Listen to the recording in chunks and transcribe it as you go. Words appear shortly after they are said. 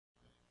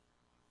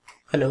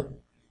Hello,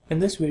 in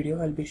this video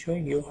I'll be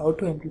showing you how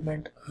to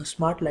implement a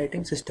smart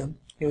lighting system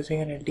using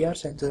an LDR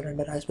sensor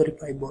and a Raspberry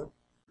Pi board.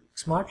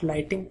 Smart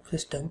lighting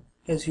system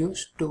is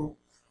used to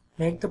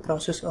make the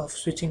process of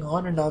switching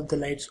on and off the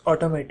lights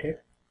automated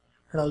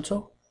and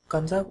also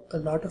conserve a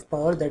lot of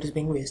power that is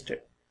being wasted.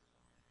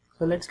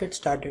 So let's get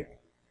started.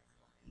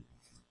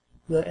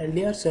 The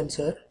LDR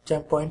sensor which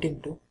I'm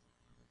pointing to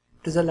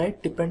is a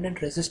light dependent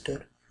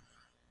resistor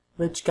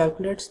which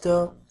calculates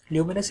the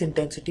luminous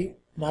intensity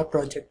in our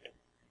project.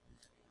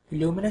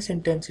 Luminous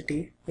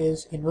intensity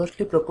is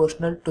inversely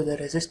proportional to the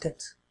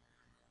resistance.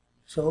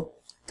 So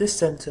this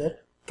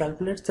sensor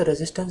calculates the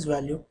resistance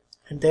value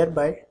and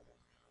thereby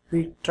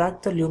we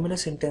track the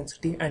luminous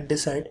intensity and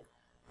decide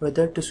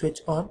whether to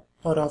switch on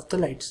or off the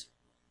lights.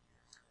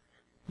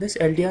 This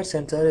LDR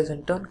sensor is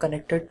in turn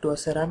connected to a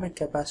ceramic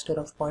capacitor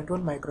of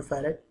 0.1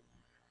 microfarad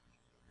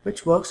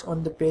which works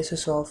on the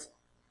basis of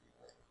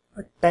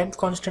a time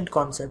constant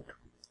concept.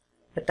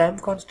 The time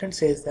constant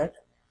says that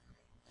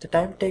the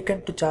time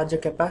taken to charge a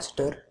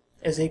capacitor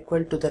is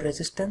equal to the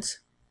resistance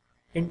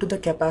into the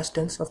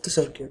capacitance of the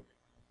circuit.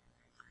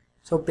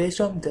 So based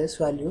on these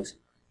values,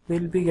 we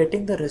will be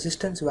getting the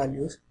resistance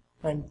values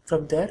and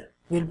from there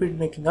we will be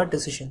making our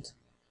decisions.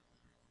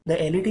 The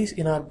LEDs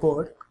in our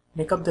board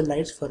make up the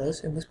lights for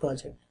us in this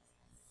project.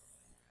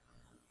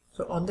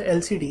 So on the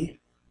LCD,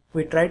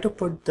 we try to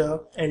put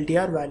the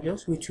LDR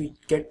values which we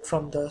get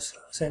from the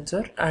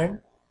sensor, and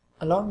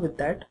along with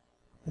that,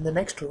 in the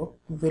next row,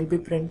 we will be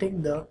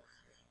printing the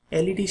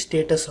LED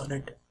status on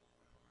it.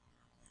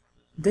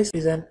 This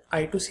is an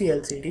I2C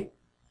LCD,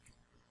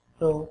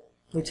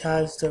 which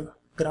has the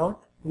ground,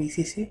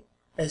 VCC,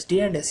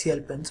 SD and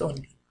SCL pins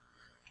only.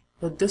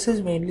 So this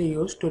is mainly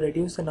used to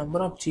reduce the number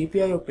of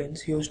GPIO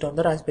pins used on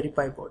the Raspberry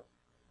Pi board.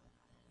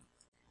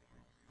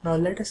 Now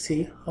let us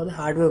see how the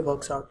hardware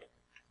works out.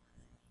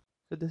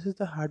 So this is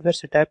the hardware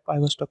setup I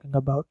was talking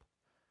about.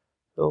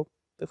 So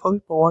before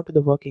we move on to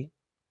the working,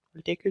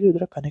 we'll take you to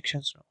the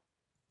connections now.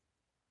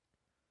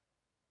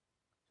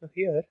 So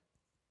here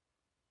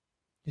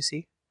you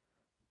see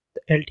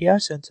the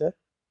LDR sensor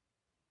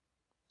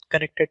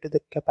connected to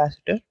the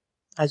capacitor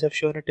as I've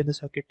shown it in the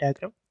circuit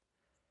diagram.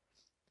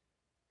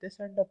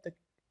 This end of the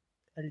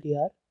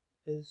LDR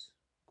is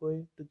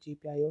going to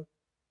GPIO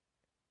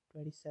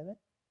 27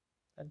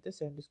 and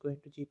this end is going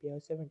to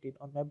GPIO 17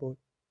 on my board.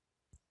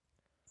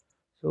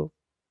 So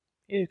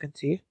here you can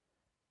see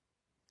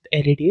the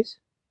LEDs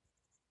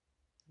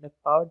and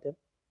I've powered them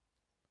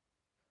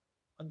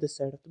on this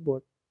side of the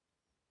board.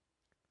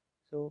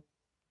 So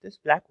this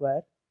black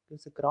wire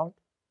gives the ground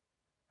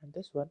and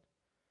this one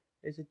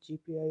is a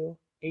GPIO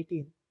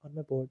 18 on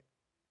my board.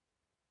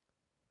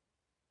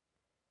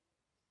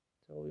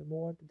 So we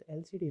move on to the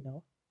LCD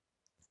now.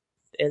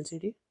 The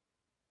LCD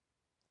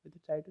with the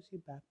try to see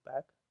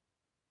backpack.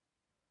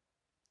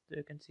 So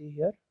you can see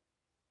here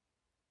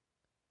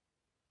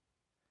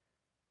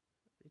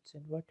it's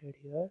inverted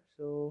here.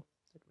 So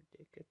let me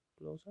take it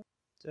closer.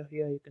 So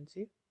here you can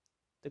see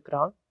the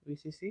ground,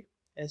 VCC,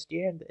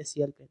 SDA and the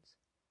SCL pins.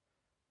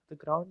 The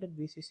ground and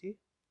VCC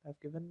I've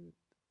given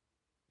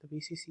the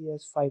VCC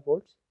as 5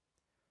 volts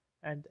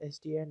and the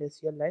SDA and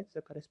SCL lines,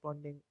 the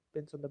corresponding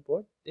pins on the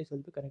board, these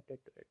will be connected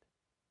to it.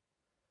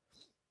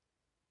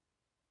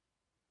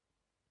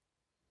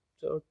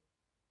 So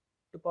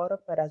to power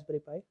up my Raspberry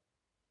Pi,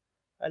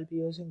 I'll be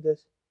using this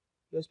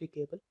USB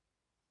cable.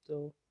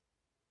 So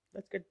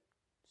let's get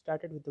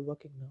started with the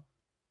working now.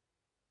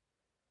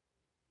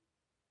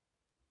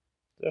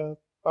 So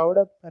powered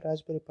up my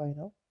Raspberry Pi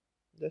now,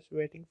 just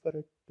waiting for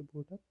it to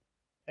boot up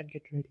and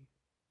get ready.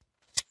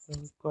 So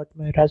I've got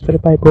my Raspberry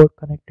Pi board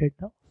connected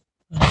now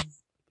and I'll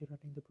be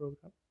running the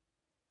program.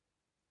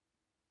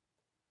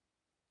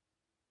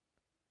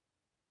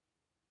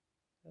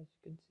 As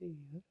you can see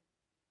here,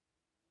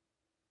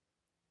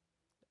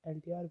 the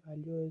LDR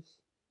value is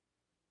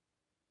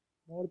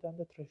more than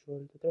the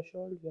threshold. The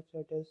threshold we have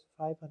set is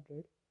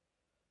 500,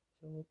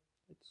 so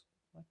it's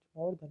much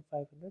more than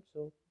 500,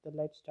 so the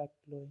lights start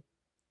glowing.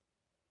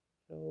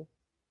 So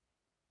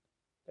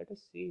let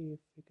us see if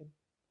we can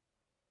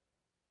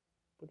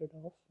put it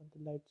off when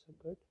the lights are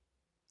good.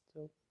 So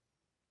you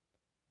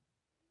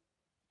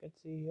can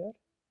see here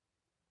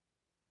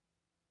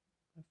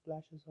my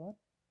flash is on,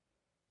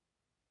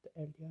 the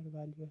LDR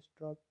value has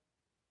dropped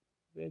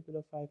way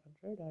below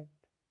 500 and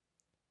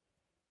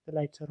the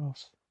lights are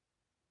off.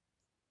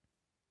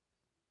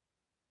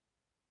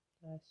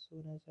 As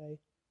soon as I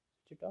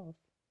switch it off,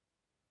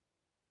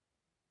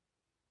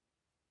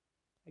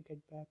 I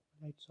get back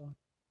my lights on.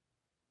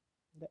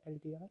 The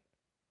LDR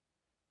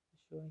is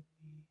showing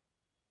me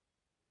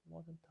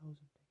more than 1000.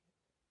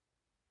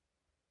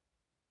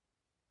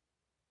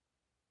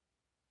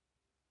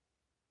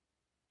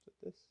 So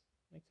this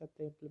makes up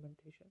the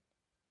implementation.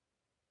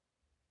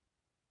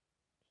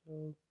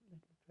 So let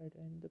me try to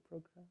end the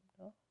program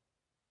now.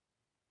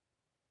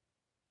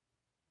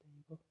 There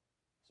you go.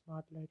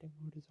 Smart lighting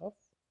mode is off.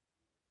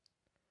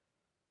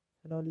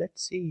 So now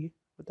let's see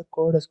what the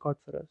code has got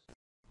for us.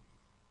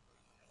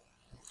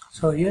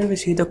 So here we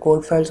see the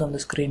code files on the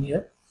screen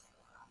here.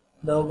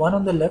 The one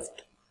on the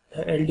left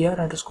the LDR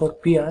underscore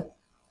PR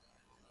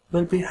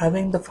will be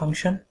having the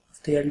function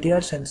of the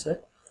LDR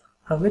sensor,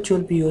 which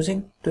we'll be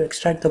using to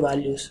extract the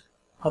values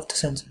of the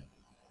sensor.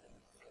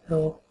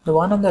 So the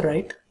one on the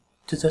right,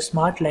 which is the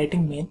smart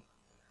lighting main,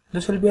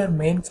 this will be our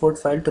main code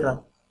file to run.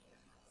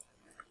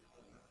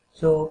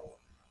 So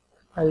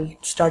I'll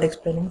start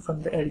explaining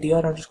from the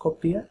LDR underscore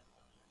PR.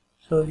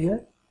 So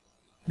here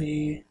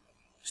we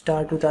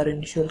start with our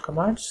initial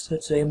commands,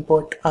 such as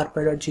import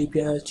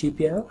rpi.gpio as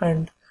GPIO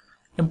and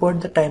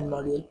import the time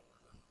module.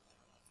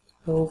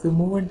 So we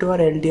move into our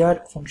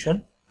LDR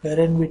function,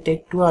 wherein we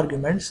take two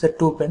arguments, the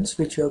two pins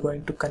which we are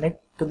going to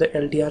connect to the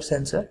LDR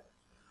sensor.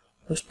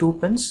 Those two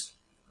pins,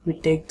 we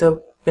take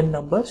the pin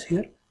numbers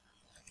here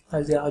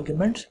as the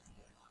arguments,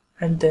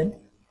 and then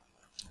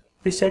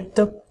we set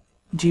the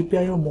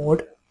GPIO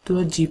mode to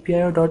the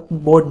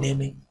GPIO.board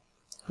naming.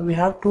 So we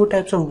have two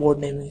types of board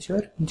namings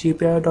here,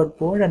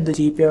 GPIO.board and the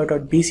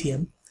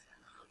GPIO.BCM.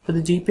 So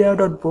the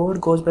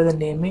GPIO.board goes by the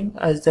naming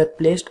as they're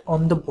placed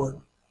on the board.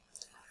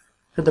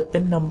 So the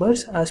pin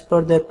numbers as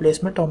per their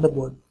placement on the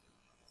board.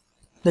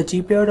 The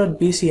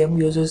GPIO.BCM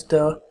uses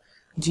the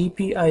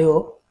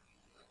GPIO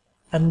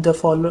and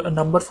the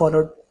number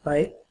followed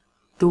by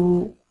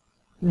to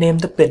name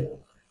the pin.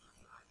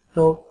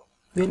 So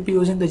we'll be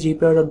using the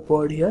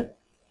GPIO.board here,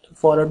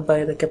 followed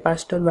by the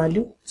capacitor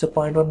value, it's a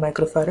 0.1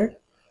 microfarad.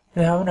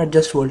 We have an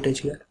adjust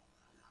voltage here.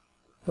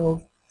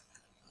 So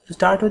to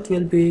start with,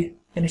 we'll be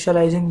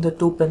initializing the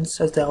two pins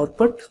as the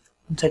output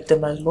and set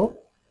them as low.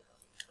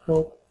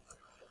 So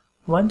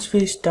once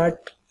we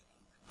start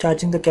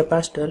charging the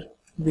capacitor,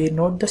 we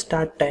note the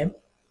start time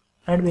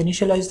and we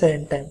initialize the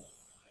end time.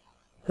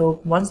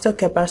 So once the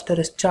capacitor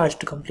is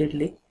charged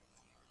completely,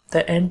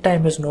 the end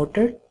time is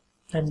noted,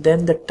 and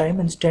then the time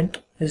instant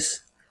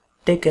is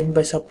taken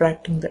by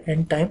subtracting the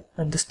end time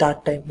and the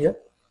start time here,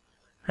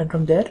 and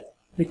from there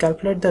we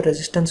calculate the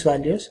resistance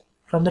values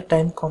from the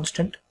time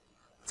constant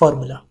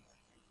formula.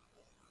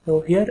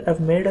 So here I've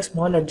made a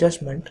small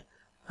adjustment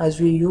as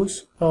we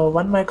use a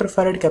 1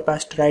 microfarad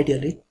capacitor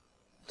ideally.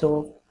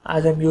 So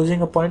as I'm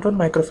using a 0.1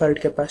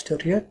 microfarad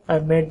capacitor here,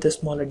 I've made this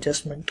small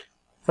adjustment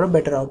for a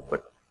better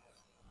output.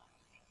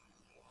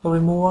 So we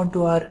move on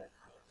to our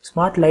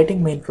smart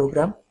lighting main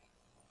program.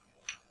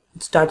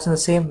 It starts in the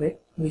same way.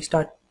 We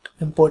start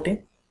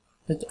importing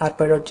with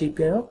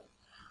rpi.gpio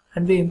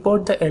and we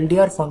import the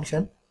LDR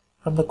function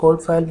from the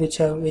code file which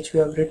we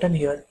have written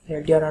here. The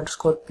LDR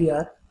underscore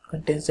PR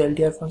contains the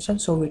LDR function,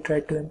 so we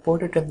try to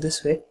import it in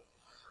this way.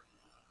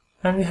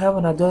 And we have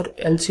another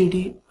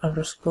LCD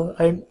underscore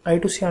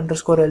I2C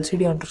underscore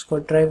LCD underscore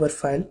driver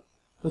file,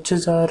 which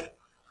is our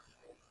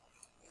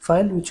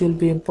file which we'll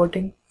be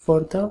importing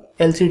for the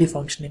LCD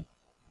functioning.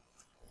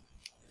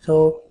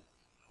 So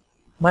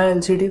my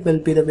LCD will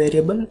be the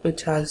variable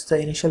which has the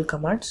initial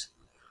commands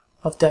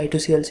of the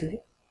I2C LCD.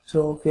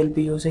 So we'll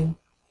be using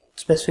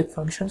specific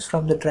functions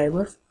from the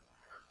driver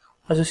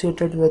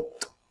associated with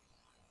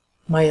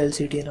my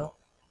LCD now.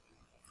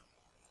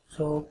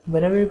 So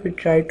whenever we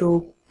try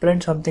to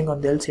print something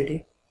on the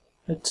LCD,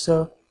 it's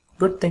a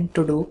good thing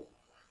to do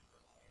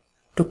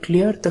to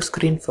clear the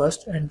screen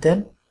first and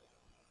then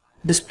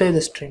display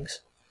the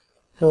strings.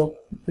 So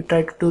we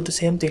try to do the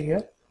same thing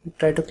here. We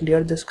try to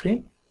clear the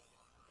screen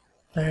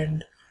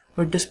and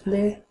we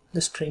display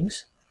the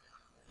strings.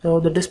 So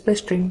the display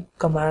string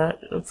command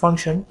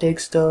function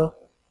takes the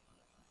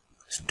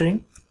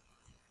string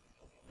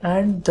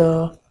and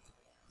the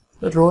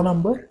row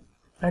number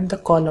and the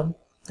column,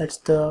 that's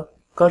the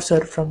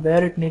cursor from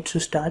where it needs to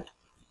start,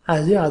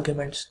 as the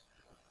arguments.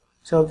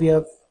 So we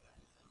have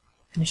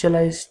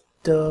initialized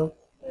the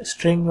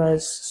string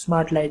as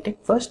smart lighting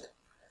first,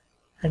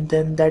 and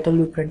then that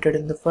will be printed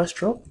in the first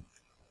row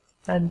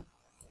and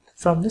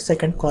from the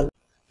second column.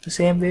 The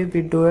same way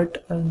we do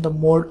it in the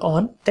mode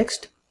on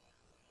text,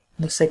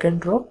 the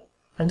second row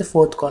and the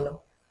fourth column.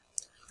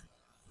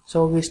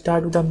 So we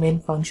start with the main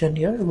function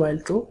here, while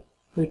true.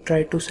 We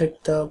try to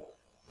set the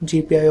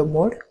GPIO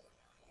mode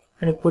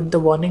and we put the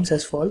warnings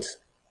as false.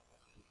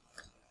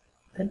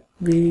 Then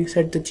we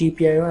set the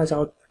GPIO as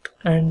output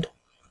and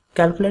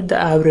calculate the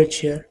average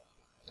here.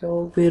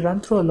 So we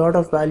run through a lot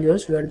of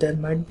values where there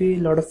might be a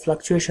lot of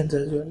fluctuations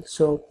as well.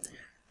 So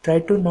try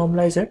to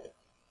normalize it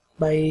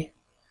by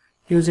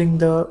using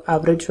the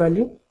average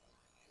value.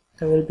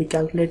 So we'll be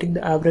calculating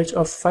the average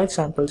of 5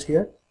 samples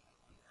here.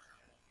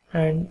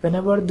 And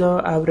whenever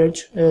the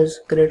average is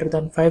greater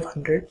than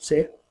 500,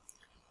 say,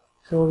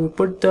 so we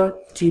put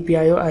the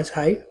GPIO as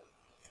high,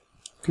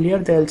 clear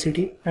the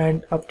LCD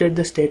and update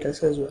the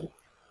status as well.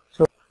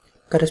 So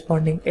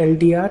corresponding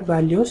LDR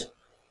values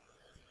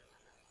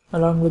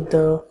along with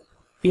the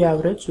P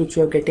average, which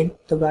we are getting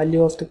the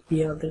value of the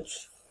P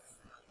average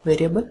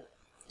variable.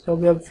 So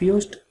we have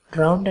used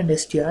round and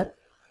str,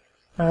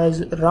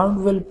 as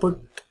round will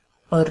put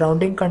a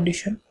rounding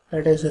condition,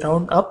 that is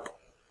round up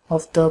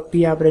of the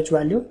P average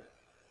value.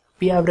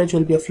 P average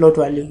will be a float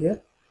value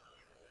here.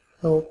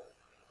 So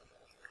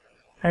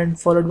and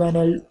followed by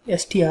an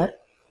str,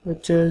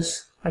 which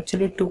is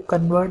actually to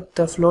convert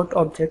the float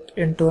object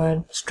into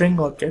a string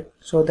object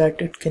so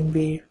that it can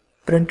be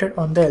printed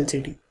on the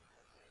LCD.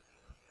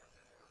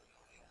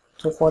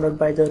 so followed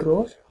by the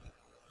rows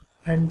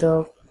and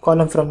the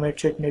column from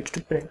which it needs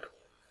to print.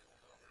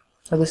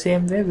 So the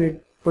same way we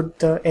put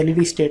the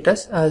LED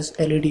status as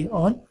LED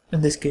on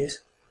in this case.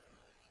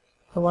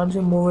 So once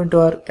we move into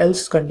our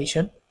else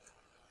condition,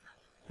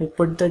 we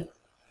put the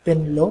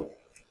pin low,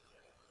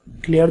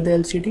 clear the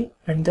LCD,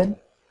 and then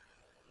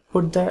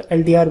put the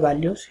LDR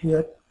values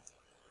here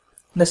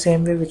the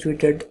same way which we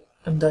did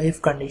in the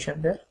if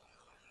condition there,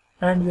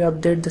 and we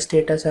update the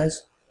status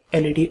as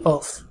LED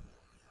off.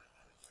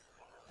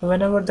 So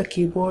whenever the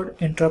keyboard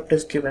interrupt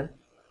is given,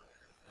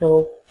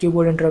 so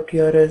keyboard interrupt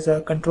here is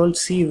a control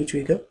C which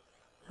we give.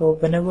 So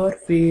whenever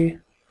we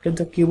get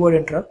the keyboard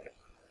interrupt,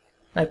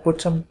 I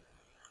put some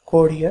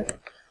code here.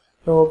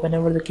 So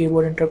whenever the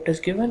keyboard interrupt is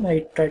given, I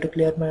try to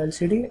clear my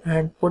LCD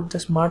and put the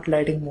smart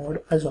lighting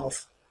mode as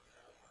off.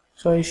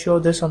 So I show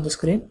this on the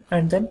screen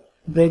and then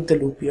break the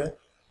loop here.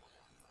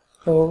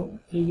 So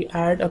we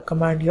add a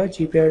command here,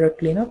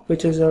 gpi.cleanup,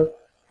 which is a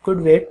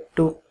good way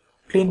to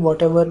clean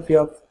whatever we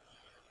have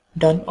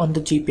done on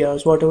the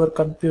GPIOs, whatever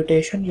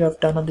computation you have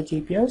done on the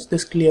GPIOs,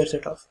 this clears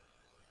it off.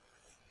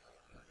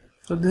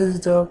 So this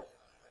is the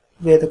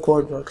way the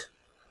code works.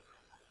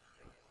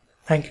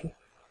 Thank you.